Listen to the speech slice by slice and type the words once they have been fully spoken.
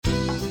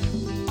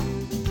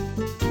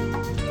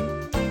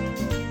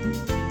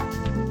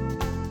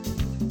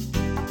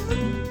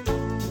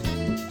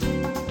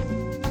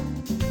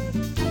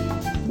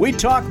We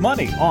talk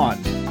money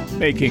on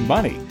Making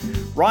Money.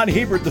 Ron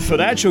Hebert, the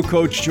financial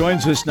coach,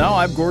 joins us now.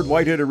 I'm Gord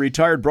Whitehead, a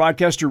retired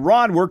broadcaster.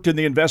 Ron worked in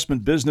the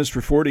investment business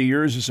for 40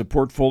 years as a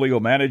portfolio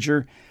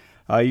manager.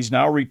 He's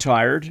now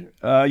retired.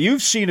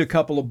 You've seen a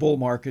couple of bull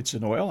markets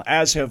in oil,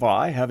 as have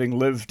I, having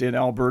lived in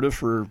Alberta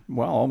for,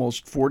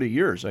 almost 40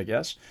 years, I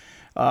guess,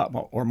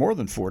 or more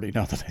than 40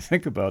 now that I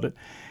think about it.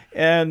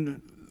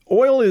 And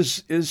oil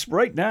is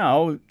right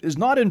now is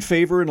not in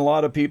favor in a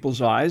lot of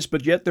people's eyes,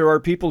 but yet there are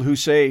people who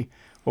say,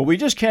 well, we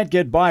just can't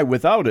get by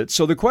without it.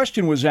 So the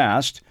question was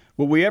asked,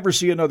 will we ever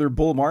see another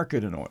bull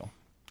market in oil?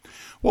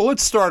 Well,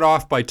 let's start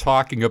off by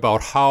talking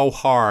about how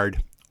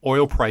hard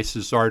oil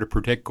prices are to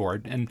predict,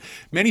 Gord. And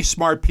many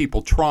smart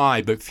people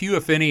try, but few,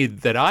 if any,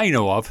 that I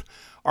know of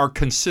are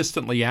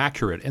consistently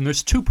accurate. And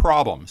there's two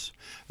problems.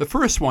 The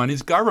first one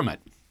is government.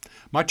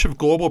 Much of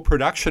global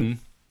production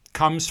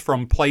comes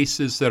from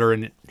places that are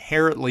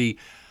inherently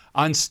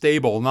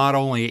unstable, not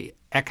only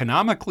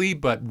economically,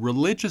 but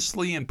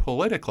religiously and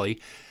politically.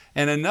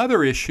 And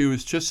another issue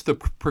is just the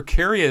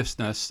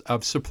precariousness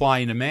of supply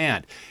and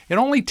demand. It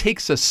only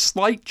takes a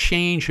slight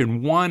change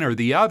in one or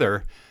the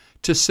other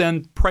to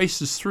send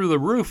prices through the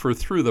roof or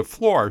through the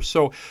floor.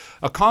 So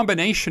a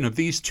combination of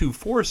these two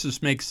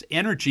forces makes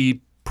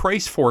energy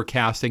price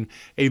forecasting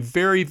a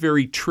very,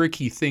 very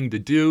tricky thing to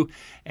do,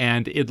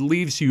 and it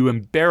leaves you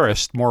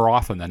embarrassed more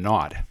often than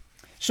not.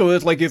 So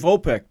it's like if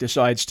OPEC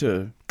decides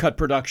to cut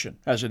production,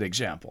 as an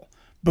example,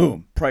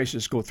 boom,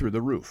 prices go through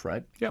the roof,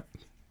 right? Yep.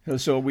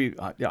 So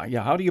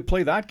how do you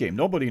play that game?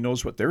 Nobody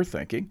knows what they're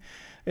thinking.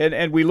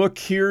 And we look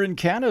here in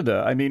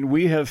Canada. I mean,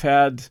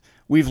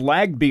 we've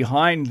lagged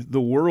behind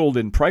the world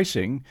in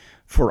pricing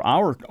for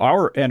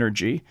our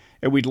energy,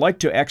 and we'd like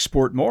to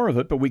export more of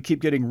it, but we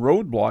keep getting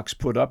roadblocks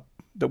put up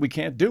that we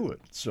can't do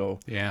it. So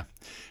yeah,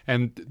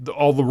 and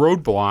all the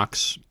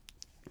roadblocks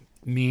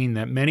mean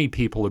that many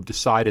people have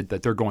decided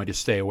that they're going to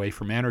stay away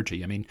from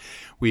energy. I mean,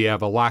 we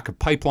have a lack of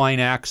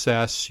pipeline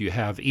access. You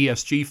have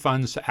ESG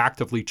funds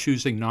actively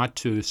choosing not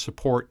to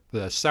support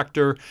the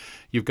sector.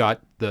 You've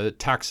got the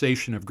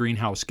taxation of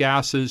greenhouse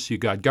gases. You've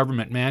got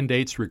government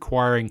mandates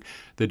requiring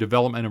the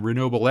development of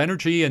renewable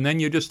energy. And then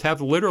you just have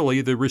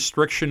literally the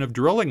restriction of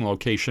drilling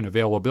location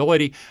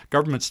availability.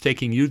 Government's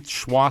taking huge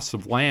swaths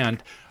of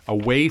land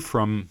away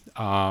from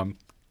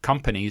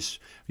companies,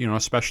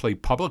 especially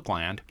public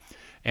land,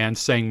 and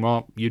saying,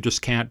 well, you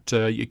just can't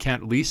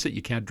lease it,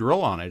 you can't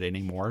drill on it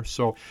anymore.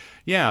 So,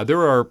 yeah, there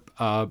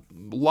are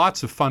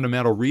lots of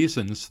fundamental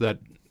reasons that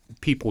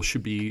people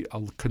should be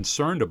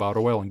concerned about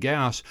oil and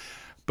gas,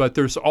 but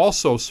there's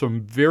also some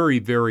very,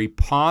 very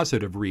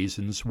positive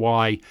reasons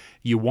why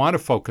you want to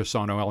focus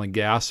on oil and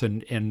gas.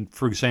 And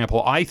for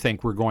example, I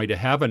think we're going to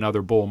have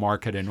another bull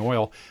market in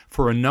oil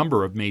for a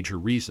number of major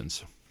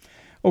reasons.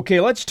 Okay,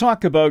 let's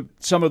talk about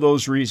some of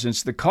those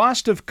reasons. The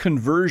cost of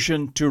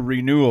conversion to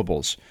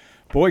renewables.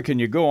 Boy, can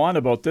you go on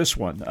about this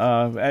one.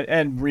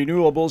 And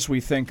renewables, we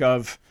think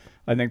of,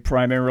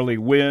 primarily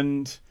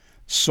wind,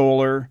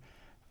 solar,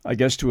 I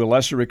guess to a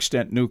lesser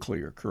extent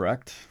nuclear,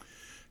 correct?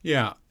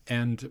 Yeah,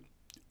 and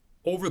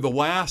over the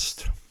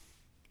last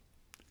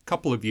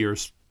couple of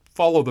years,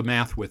 follow the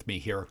math with me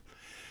here,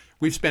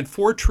 we've spent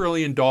 $4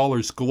 trillion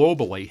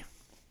globally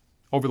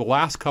over the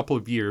last couple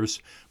of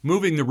years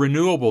moving the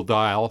renewable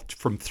dial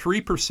from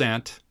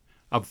 3%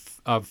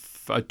 of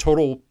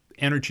total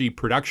energy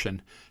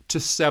production to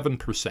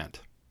 7%.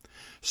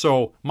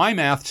 So my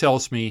math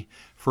tells me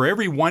for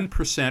every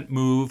 1%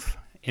 move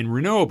in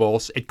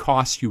renewables, it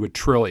costs you $1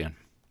 trillion.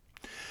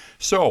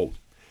 So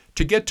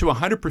to get to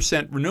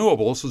 100%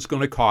 renewables is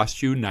going to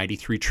cost you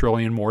 $93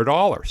 trillion more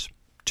dollars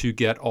to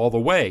get all the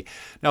way.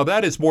 Now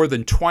that is more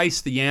than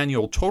twice the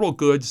annual total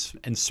goods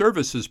and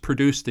services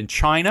produced in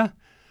China,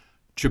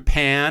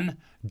 Japan,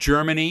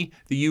 Germany,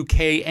 the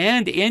UK,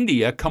 and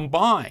India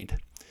combined.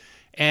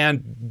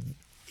 And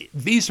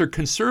these are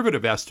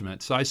conservative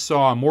estimates. I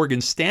saw a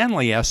Morgan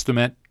Stanley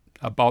estimate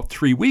about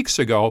 3 weeks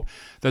ago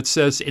that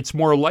says it's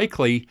more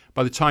likely,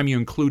 by the time you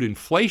include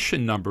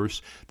inflation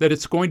numbers, that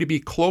it's going to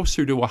be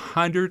closer to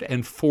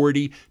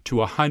 $140 to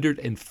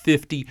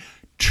 $150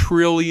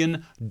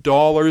 trillion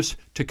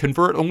to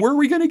convert. And where are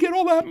we going to get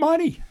all that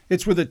money?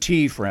 It's with a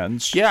T,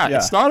 friends. Yeah,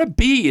 it's not a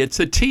B, it's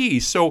a T.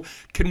 So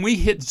can we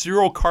hit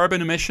zero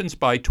carbon emissions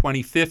by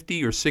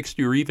 2050 or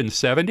 60 or even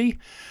 70?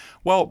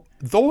 Well,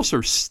 those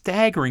are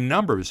staggering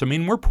numbers. I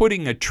mean, we're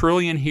putting $1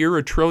 trillion here,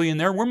 $1 trillion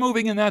there. We're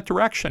moving in that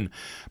direction.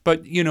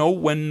 But,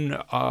 when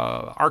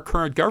our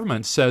current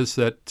government says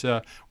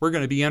that we're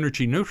going to be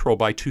energy neutral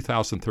by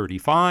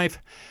 2035,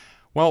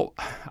 well,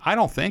 I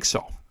don't think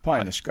so.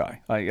 Pie in the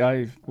sky.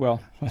 Well,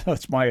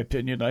 that's my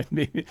opinion.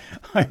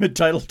 I'm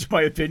entitled to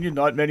my opinion.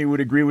 Not many would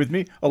agree with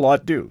me. A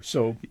lot do.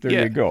 So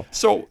there you go.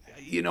 So,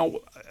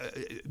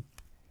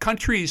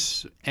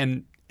 countries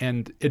and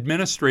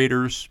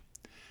administrators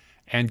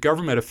and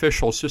government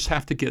officials just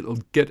have to get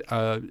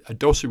a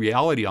dose of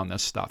reality on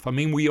this stuff. I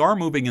mean, we are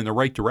moving in the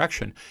right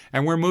direction,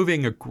 and we're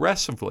moving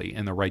aggressively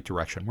in the right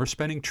direction. We're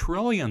spending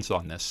trillions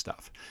on this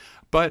stuff.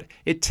 But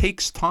it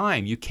takes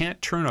time. You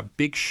can't turn a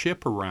big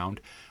ship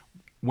around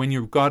when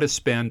you've got to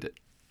spend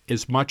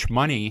as much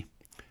money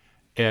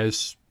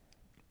as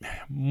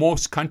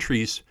most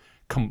countries,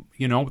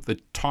 the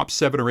top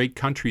 7 or 8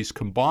 countries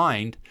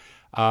combined,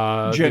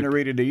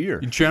 generated a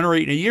year.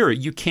 Generate in a year.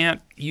 You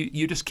can't.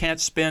 You just can't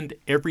spend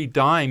every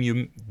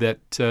dime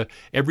that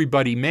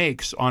everybody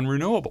makes on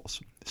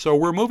renewables. So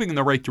we're moving in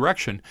the right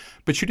direction,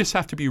 but you just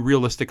have to be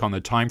realistic on the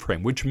time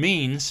frame, which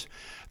means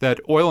that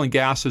oil and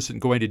gas isn't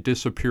going to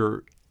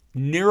disappear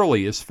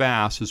nearly as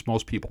fast as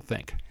most people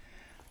think.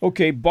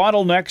 Okay,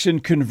 bottlenecks in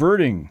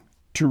converting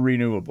to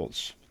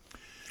renewables.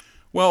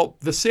 Well,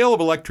 the sale of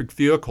electric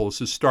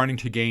vehicles is starting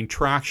to gain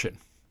traction,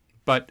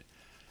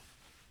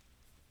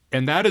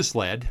 and that has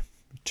led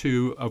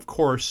to, of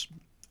course,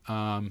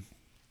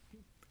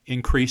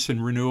 increase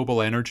in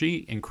renewable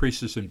energy,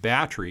 increases in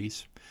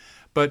batteries,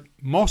 but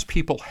most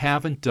people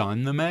haven't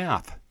done the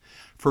math.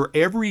 For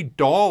every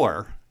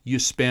dollar you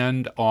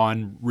spend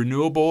on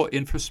renewable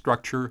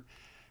infrastructure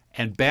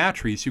and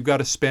batteries, you've got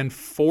to spend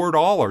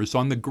 $4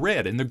 on the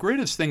grid. And the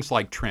grid is things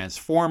like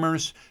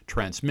transformers,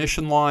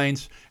 transmission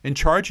lines, and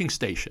charging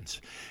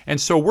stations. And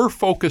so we're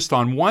focused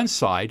on one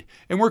side,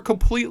 and we're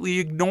completely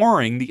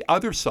ignoring the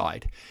other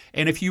side.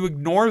 And if you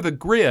ignore the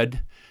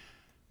grid,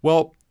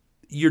 well,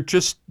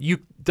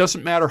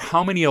 doesn't matter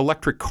how many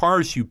electric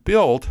cars you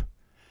build,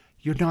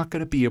 you're not going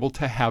to be able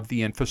to have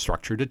the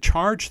infrastructure to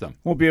charge them.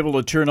 Won't be able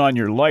to turn on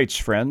your lights,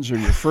 friends, or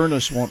your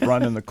furnace won't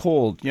run in the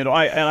cold.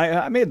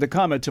 I made the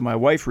comment to my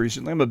wife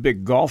recently. I'm a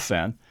big golf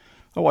fan.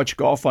 I watch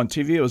golf on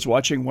TV. I was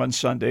watching one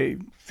Sunday a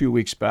few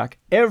weeks back.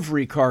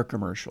 Every car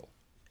commercial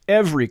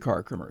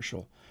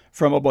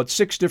from about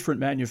 6 different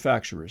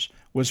manufacturers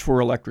was for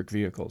electric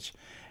vehicles.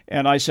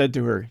 And I said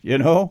to her,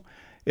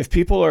 if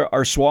people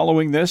are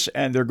swallowing this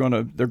and they're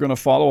gonna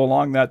follow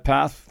along that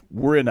path,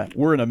 we're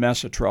in a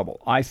mess of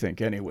trouble, I think,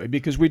 anyway,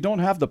 because we don't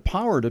have the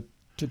power to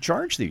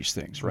charge these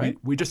things, right?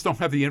 We just don't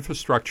have the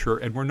infrastructure,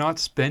 and we're not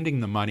spending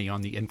the money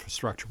on the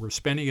infrastructure. We're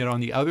spending it on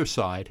the other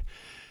side,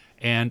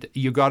 and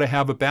you got to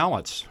have a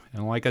balance.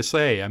 And like I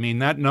say, I mean,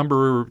 that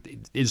number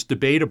is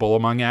debatable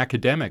among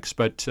academics,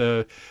 but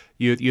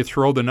you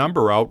throw the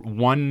number out,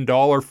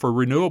 $1 for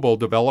renewable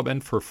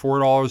development for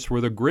 $4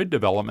 worth of grid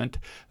development,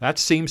 that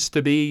seems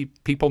to be,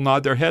 people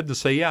nod their head and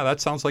say, yeah, that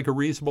sounds like a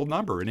reasonable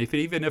number. And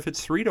even if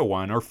it's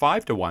 3-to-1 or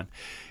 5-to-1,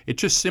 it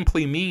just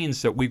simply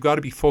means that we've got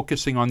to be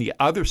focusing on the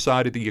other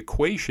side of the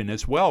equation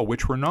as well,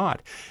 which we're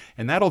not.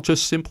 And that'll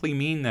just simply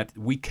mean that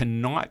we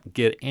cannot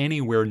get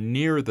anywhere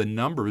near the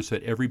numbers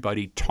that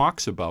everybody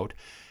talks about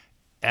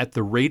at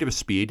the rate of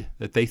speed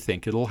that they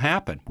think it'll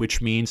happen,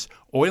 which means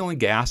oil and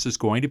gas is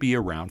going to be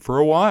around for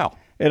a while.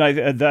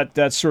 And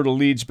that sort of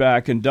leads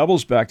back and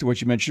doubles back to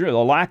what you mentioned earlier,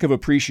 the lack of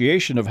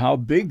appreciation of how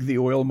big the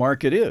oil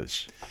market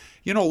is.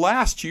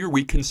 Last year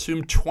we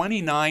consumed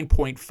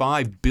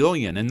 29.5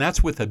 billion, and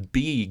that's with a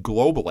B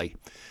globally.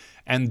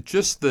 And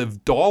just the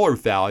dollar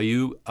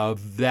value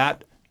of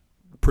that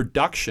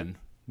production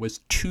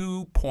was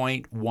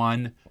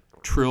 $2.1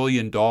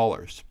 trillion.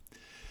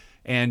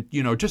 And,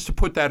 just to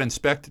put that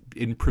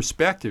in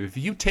perspective, if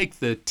you take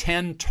the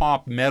 10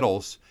 top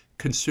metals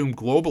consumed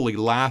globally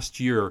last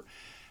year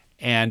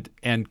and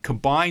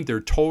combine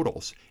their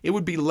totals, it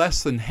would be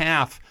less than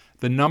half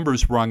the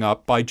numbers rung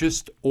up by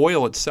just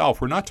oil itself.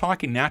 We're not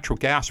talking natural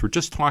gas, we're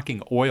just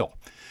talking oil.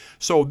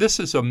 So this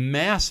is a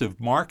massive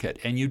market,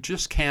 and you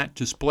just can't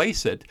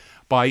displace it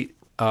by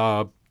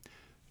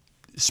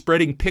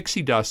spreading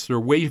pixie dust or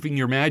waving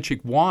your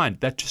magic wand.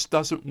 That just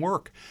doesn't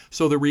work.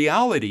 So the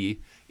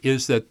reality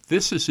is that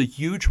this is a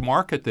huge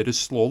market that is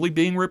slowly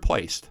being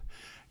replaced.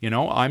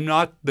 I'm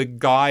not the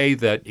guy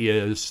that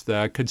is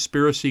the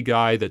conspiracy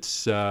guy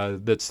that's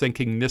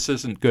thinking this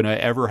isn't going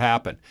to ever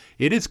happen.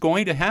 It is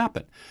going to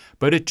happen,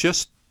 but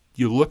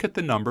you look at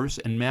the numbers,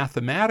 and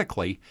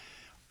mathematically,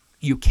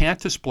 you can't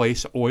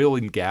displace oil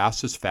and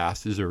gas as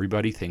fast as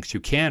everybody thinks you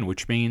can,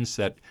 which means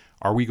that,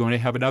 are we going to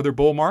have another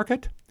bull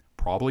market?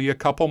 Probably a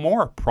couple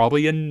more,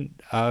 probably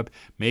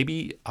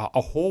maybe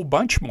a whole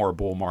bunch more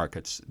bull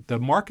markets. The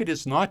market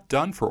is not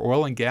done for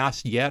oil and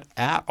gas yet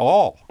at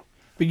all.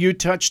 But you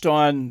touched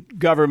on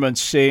governments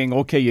saying,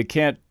 okay, you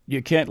can't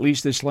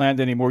lease this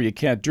land anymore, you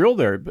can't drill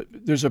there. But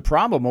there's a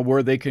problem of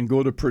where they can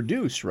go to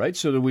produce, right?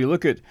 So that we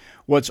look at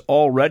what's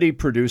already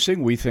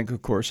producing. We think,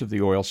 of course, of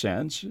the oil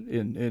sands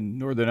in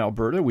northern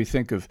Alberta. We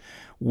think of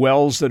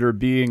wells that are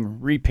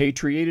being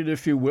repatriated,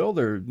 if you will.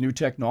 They're new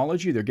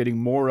technology. They're getting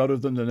more out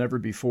of them than ever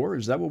before.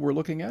 Is that what we're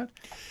looking at?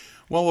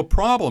 Well, the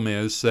problem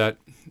is that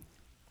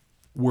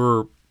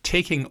we're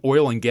taking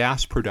oil and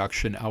gas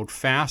production out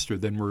faster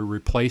than we're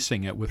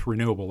replacing it with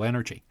renewable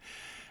energy.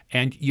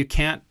 And you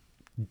can't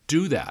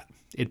do that.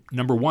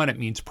 Number one, it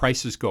means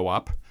prices go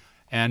up.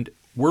 And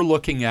we're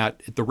looking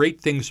at the rate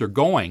things are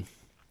going.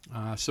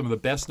 Some of the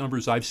best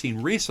numbers I've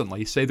seen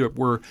recently say that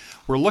we're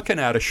looking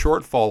at a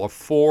shortfall of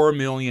 4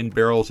 million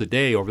barrels a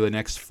day over the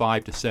next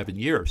 5 to 7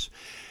 years.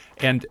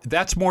 And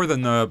that's more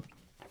than the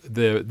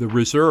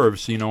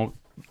reserves.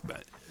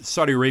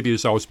 Saudi Arabia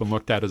has always been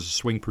looked at as a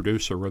swing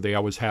producer, where they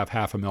always have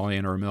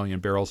 500,000 or 1 million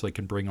barrels they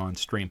can bring on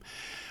stream.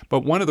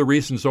 But one of the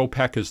reasons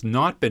OPEC has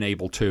not been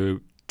able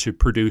to to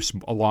produce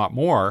a lot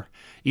more,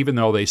 even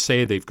though they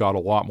say they've got a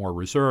lot more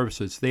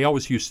reserves, is they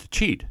always used to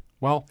cheat.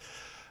 Well,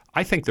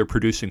 I think they're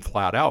producing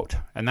flat out,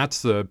 and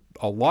that's a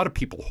lot of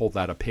people hold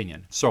that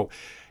opinion. So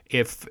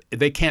if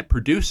they can't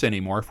produce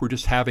anymore, if we're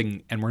just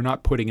having, and we're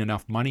not putting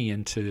enough money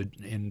into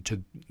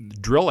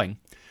drilling,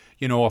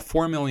 a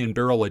 4 million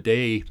barrel a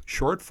day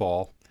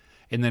shortfall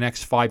in the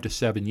next 5 to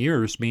 7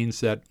 years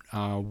means that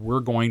we're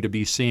going to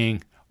be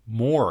seeing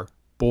more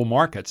bull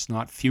markets,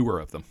 not fewer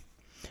of them.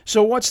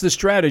 So what's the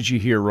strategy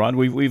here, Ron?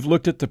 We've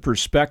looked at the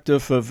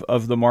perspective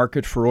of the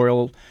market for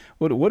oil.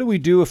 What do we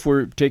do if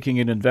we're taking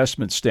an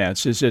investment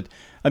stance? Is it,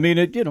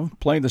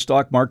 playing the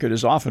stock market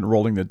is often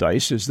rolling the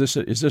dice. Is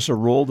this a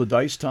roll the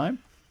dice time?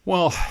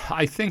 Well,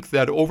 I think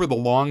that over the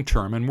long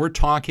term, and we're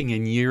talking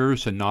in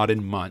years and not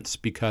in months,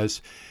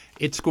 because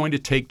it's going to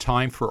take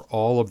time for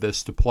all of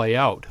this to play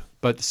out.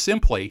 But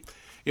simply,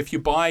 if you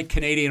buy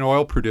Canadian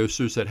oil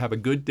producers that have a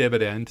good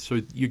dividend,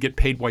 so you get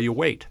paid while you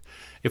wait.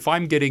 If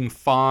I'm getting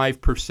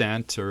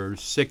 5% or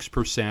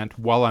 6%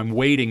 while I'm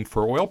waiting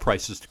for oil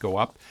prices to go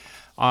up,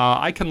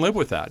 I can live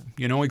with that.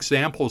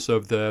 Examples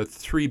of the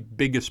 3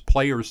 biggest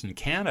players in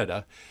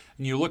Canada,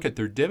 and you look at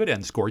their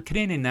dividend score,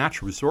 Canadian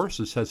Natural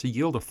Resources has a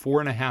yield of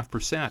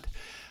 4.5%.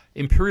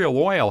 Imperial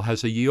Oil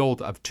has a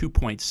yield of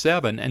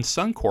 2.7%, and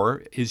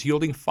Suncor is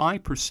yielding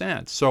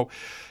 5%. So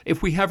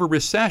if we have a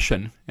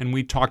recession, and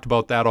we talked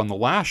about that on the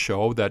last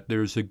show, that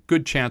there's a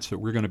good chance that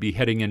we're going to be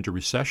heading into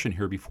recession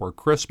here before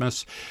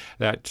Christmas,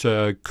 that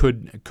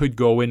could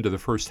go into the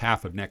first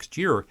half of next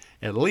year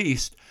at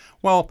least,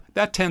 well,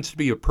 that tends to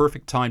be a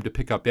perfect time to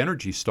pick up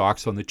energy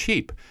stocks on the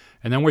cheap.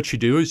 And then what you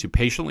do is you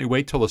patiently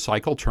wait till the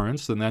cycle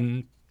turns and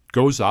then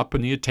goes up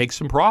and you take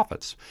some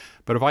profits.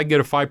 But if I get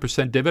a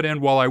 5%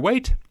 dividend while I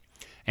wait,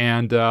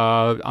 and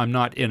I'm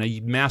not in a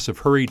massive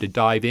hurry to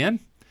dive in,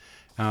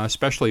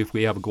 especially if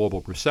we have a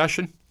global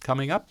recession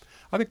coming up,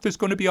 I think there's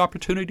going to be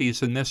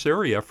opportunities in this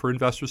area for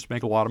investors to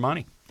make a lot of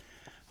money.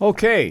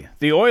 Okay,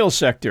 the oil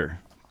sector,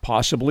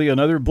 possibly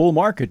another bull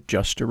market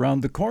just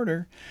around the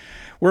corner.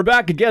 We're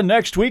back again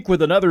next week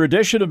with another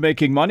edition of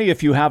Making Money.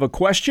 If you have a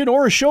question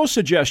or a show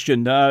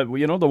suggestion, the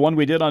one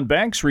we did on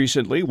banks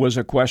recently was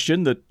a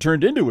question that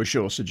turned into a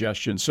show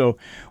suggestion. So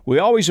we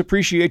always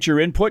appreciate your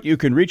input. You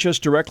can reach us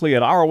directly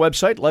at our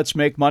website,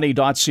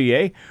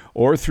 letsmakemoney.ca,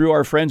 or through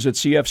our friends at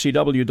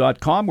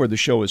cfcw.com, where the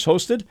show is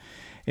hosted.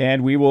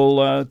 And we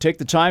will take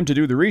the time to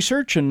do the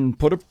research and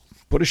put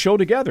a show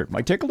together.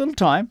 Might take a little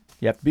time.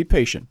 You have to be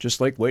patient, just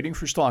like waiting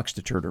for stocks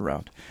to turn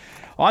around.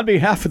 On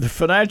behalf of the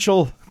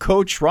financial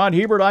coach, Ron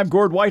Hebert, I'm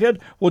Gord Whitehead.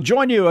 We'll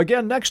join you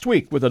again next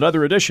week with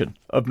another edition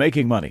of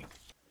Making Money.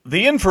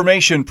 The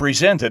information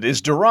presented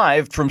is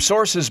derived from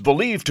sources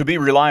believed to be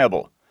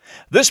reliable.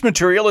 This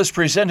material is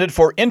presented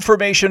for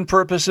information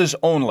purposes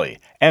only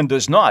and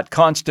does not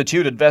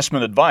constitute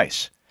investment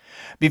advice.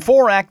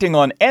 Before acting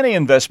on any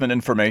investment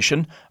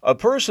information, a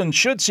person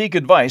should seek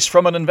advice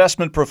from an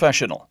investment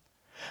professional.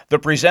 The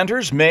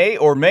presenters may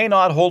or may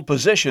not hold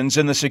positions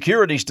in the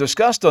securities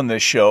discussed on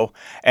this show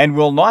and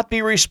will not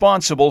be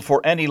responsible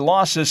for any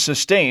losses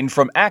sustained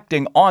from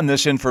acting on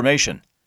this information.